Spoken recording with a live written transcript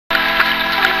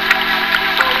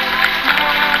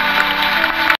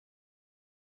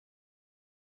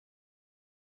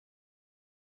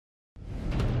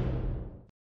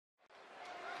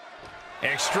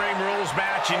Extreme Rules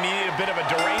match, you need a bit of a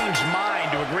deranged mind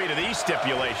to agree to these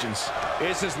stipulations.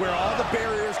 This is where all the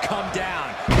barriers come down.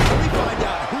 We really find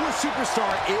out who a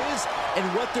superstar is and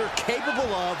what they're capable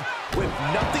of with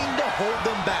nothing to hold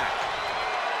them back.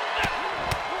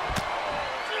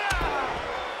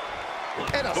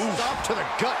 And a stop to the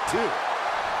gut, too.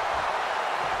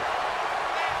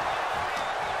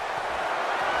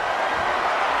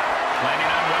 Planning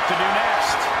on what to do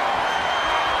next.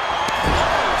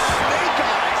 Oh, snake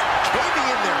eyes caving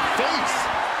in their face.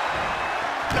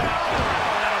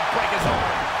 That'll break his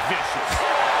arm. Vicious.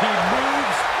 He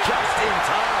moves just in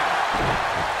time.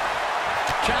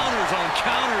 Counters on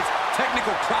counters.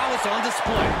 Technical prowess on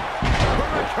display.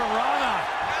 Hurricanrana.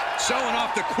 Showing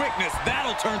off the quickness.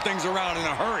 That'll turn things around in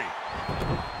a hurry.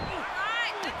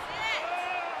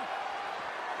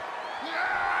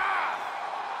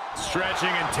 Stretching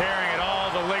and tearing at all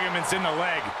the ligaments in the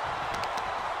leg.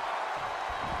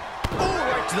 Oh,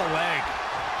 right to the leg.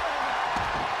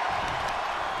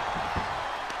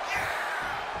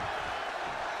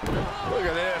 Look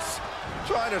at this.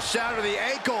 Trying to shatter the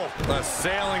ankle.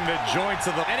 Assailing the joints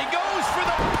of the... And he goes for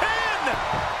the pin!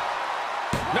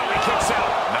 No, he kicks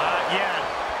out. Not yet.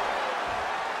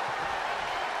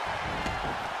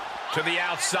 To the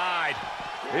outside.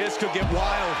 This could get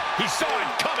wild. He saw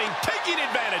it coming, taking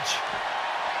advantage.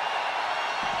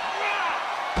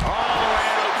 All the way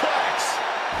suplex.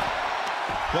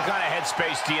 What kind of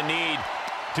headspace do you need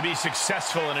to be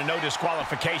successful in a no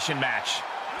disqualification match?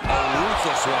 A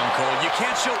ruthless one, Cole. You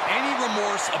can't show any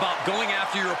remorse about going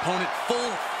after your opponent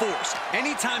full force.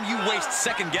 Anytime you waste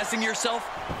second-guessing yourself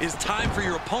is time for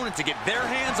your opponent to get their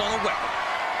hands on a weapon.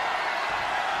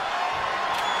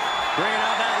 Bringing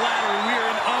out that ladder, we are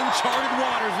in uncharted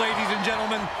waters, ladies and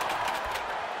gentlemen.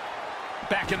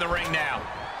 Back in the ring now.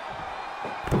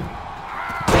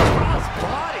 Cross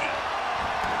body.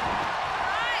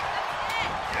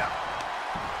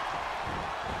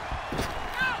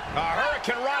 A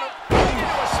Hurricanrana.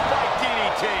 A spike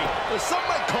DDT. Well, some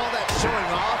might call that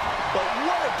showing off, but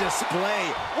what a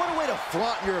display. What a way to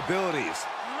flaunt your abilities.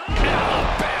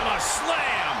 Alabama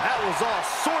slam. That was all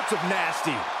sorts of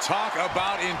nasty. Talk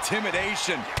about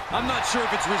intimidation. I'm not sure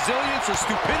if it's resilience or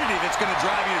stupidity that's going to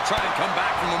drive you to try and come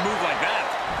back from a move like that.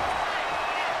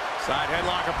 Side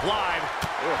headlock applied.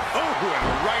 Oh, and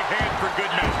a right hand for good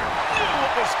measure.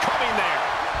 What was coming there?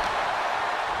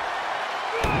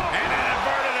 And an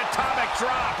inverted atomic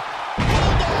drop.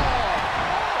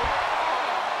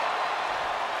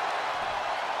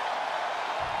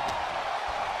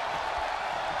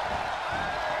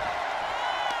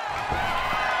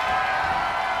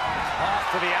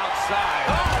 To the outside.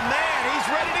 Oh, man, he's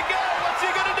ready to go. What's he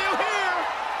going to do here?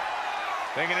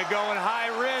 Thinking of going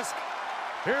high risk.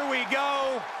 Here we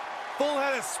go. Full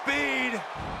head of speed.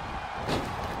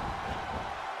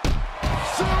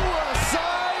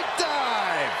 Suicide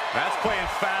dive. That's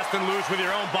playing fast and loose with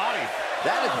your own body.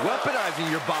 That is weaponizing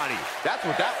your body. That's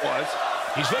what that was.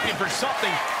 He's looking for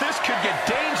something. This could get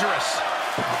dangerous.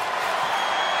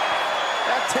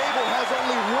 That table has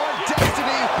only one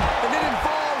destiny, and it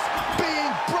involves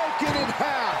being broken in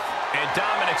half. And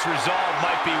Dominik's resolve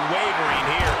might be wavering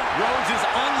here. Rhodes is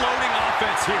unloading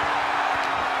offense here.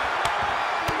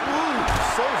 Ooh,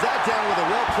 slows that down with a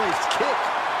well-placed kick.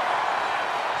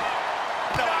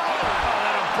 No,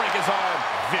 let him break his arm.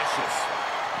 Vicious.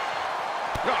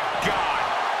 Oh, God.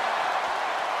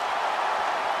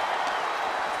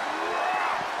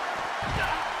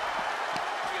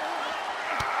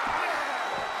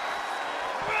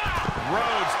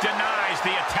 Rhodes denies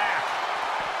the attack.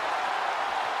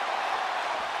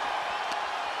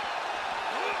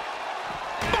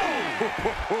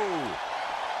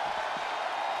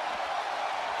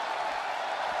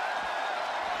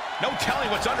 No telling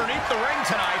what's underneath the ring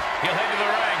tonight. He'll head to the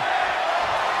ring.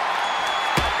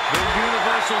 The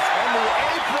Universal's on the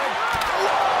apron.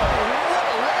 Whoa, what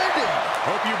a landing.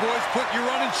 Hope you boys put your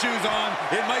running shoes on.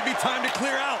 It might be time to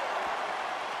clear out.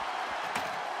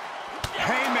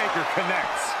 Haymaker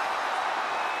connects.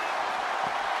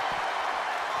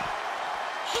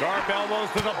 Sharp elbows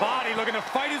to the body, looking to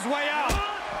fight his way out.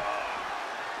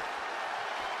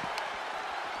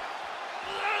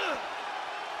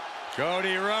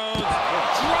 Cody Rhodes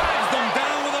drives them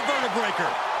down with a vertebreaker.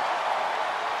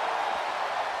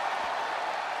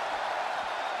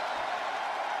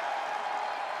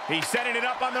 He's setting it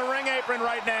up on the ring apron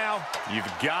right now.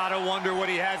 You've got to wonder what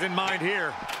he has in mind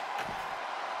here.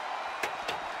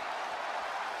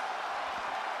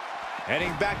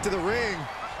 Heading back to the ring.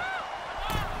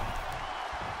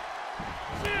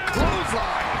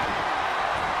 Clothesline.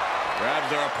 Grabs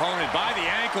their opponent by the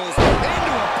ankles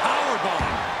into a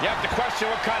powerbomb. You have to question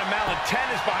what kind of malintent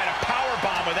is behind a power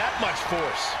bomb with that much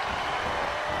force.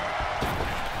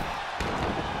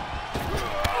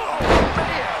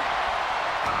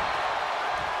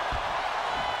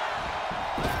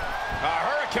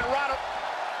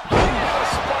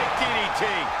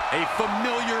 A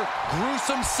familiar,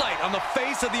 gruesome sight on the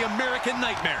face of the American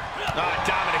Nightmare.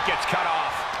 Dominik gets cut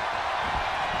off.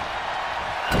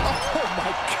 Oh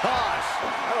my gosh,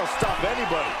 that'll stop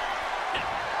anybody.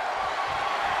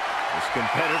 This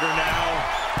competitor now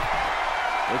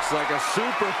looks like a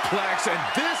superplex, and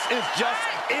this is just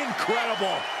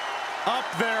incredible. Up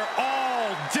there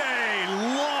all day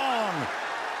long.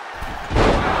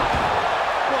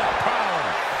 What power.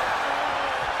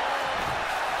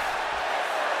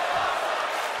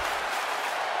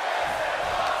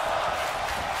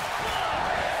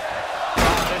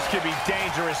 Could be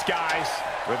dangerous, guys.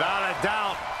 Without a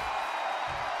doubt.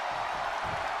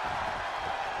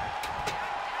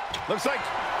 Looks like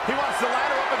he wants the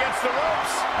ladder up against the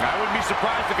ropes. I wouldn't be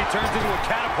surprised if he turns into a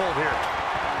catapult here.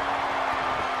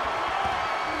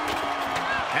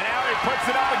 And now he puts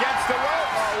it up against the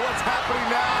ropes. Oh, what's happening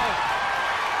now?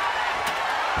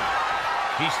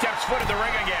 He steps foot in the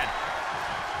ring again.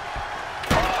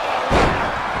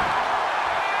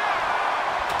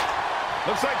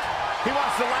 Looks like he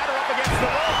wants the ladder up against the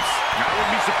ropes. I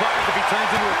wouldn't be surprised if he turns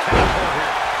into a catapult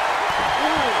here.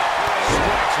 Ooh,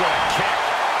 strikes with a kick.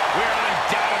 We're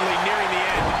undoubtedly nearing the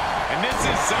end. And this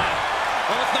is,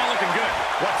 well, it's not looking good.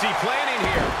 What's he planning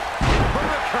here?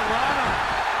 Hurricanrana.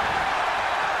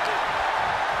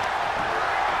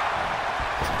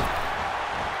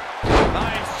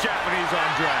 Nice Japanese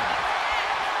arm drag.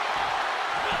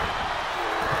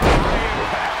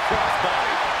 Impact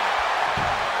crossbody.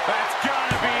 That's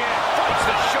gotta be it. Fights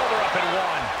the shoulder up and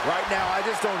one. Right now, I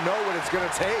just don't know what it's going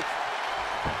to take.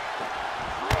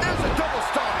 There's a double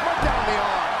stomp right down the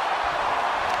arm.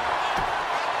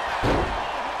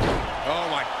 Oh,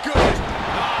 my goodness.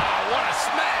 What a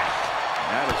smash.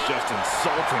 That is just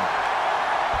insulting.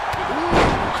 Ooh,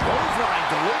 clothesline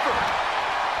delivered.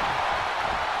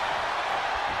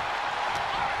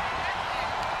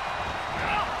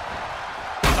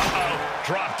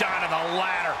 Dropped onto the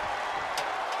ladder.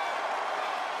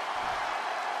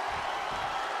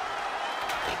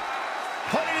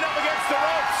 Putting it up against the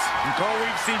ropes. And Cole,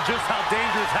 we've seen just how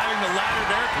dangerous having the ladder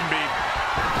there can be.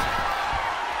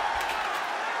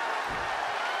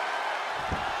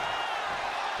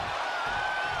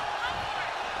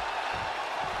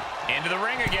 Into the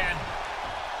ring again.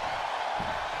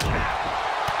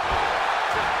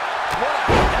 What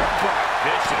a headbutt.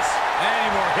 Vicious. Any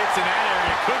more hits in that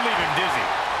area could leave him dizzy.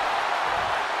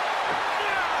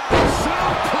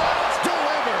 Suplex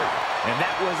delivered. And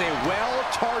that was a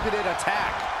well-targeted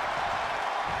attack.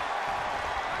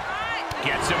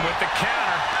 Gets him with the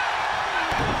counter.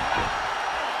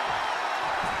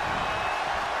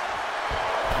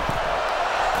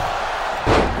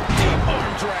 Deep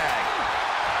arm drag.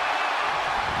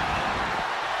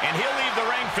 And he'll leave the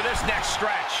ring for this next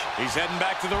stretch. He's heading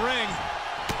back to the ring.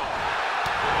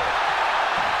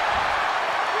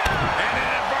 And an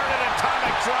inverted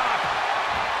atomic drop.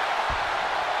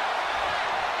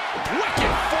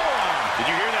 Wicked forearm. Did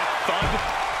you hear that thud?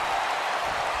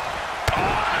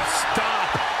 Oh, stop.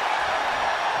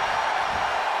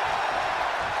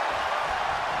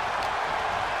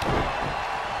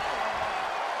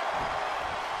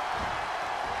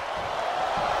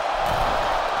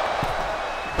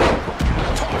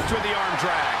 Tossed with the arm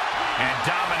drag. And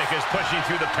Dominik is pushing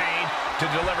through the pain to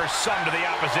deliver some to the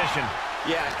opposition.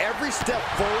 Yeah, every step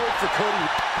forward for Cody.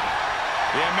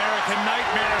 The American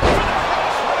Nightmare.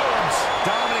 Crossroads.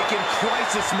 Dominik in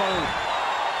crisis mode.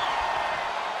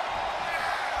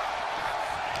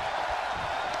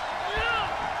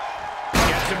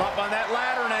 Gets him up on that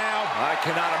ladder now. I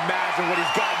cannot imagine what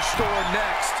he's got in store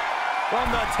next. From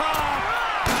the top.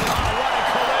 Oh, what a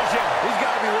collision. He's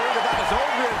got to be worried about his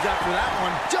own ribs after that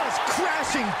one. Just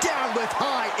crashing down with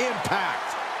high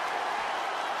impact.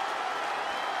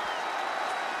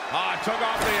 Took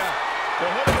off the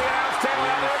hood of the announce table.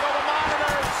 Now there go the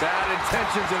monitors. Sad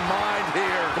intentions in mind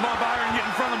here. Come on, Byron, get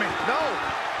in front of me. No.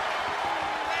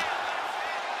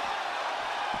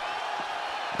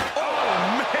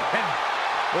 Oh, man.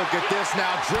 Look at this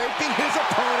now, draping his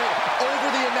opponent over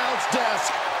the announce desk.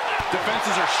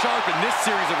 Defenses are sharp in this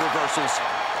series of reversals.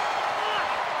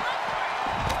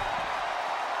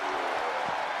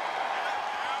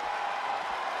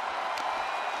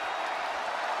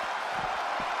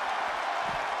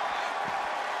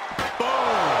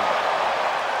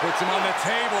 Puts him on the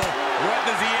table. What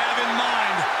does he have in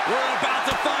mind? We're about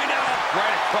to find out.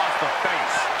 Right across the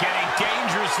face. Getting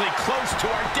dangerously close to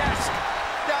our desk.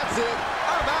 That's it.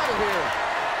 I'm out of here.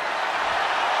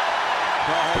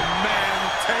 Oh, man.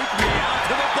 Take me out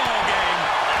to the ball game.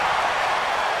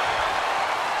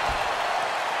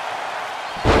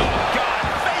 Oh, God.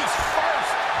 Face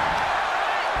first.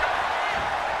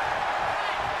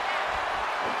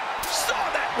 Saw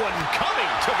that one coming.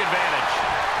 Took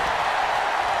advantage.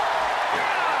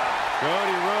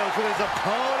 Cody Rhodes with his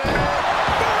opponent.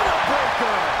 Buddha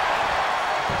breaker.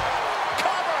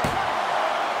 Cover.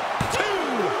 2.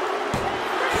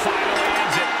 Finally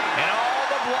ends it. And all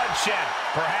the bloodshed.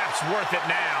 Perhaps worth it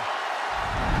now.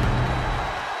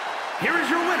 Here is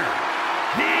your winner,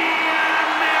 the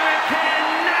American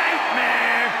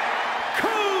Nightmare,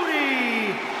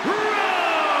 Cody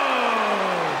Rhodes.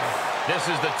 This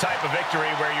is the type of victory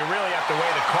where you really have to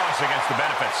weigh the costs against the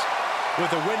benefits.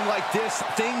 With a win like this,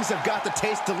 things have got to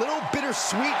taste a little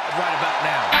bittersweet right about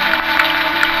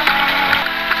now.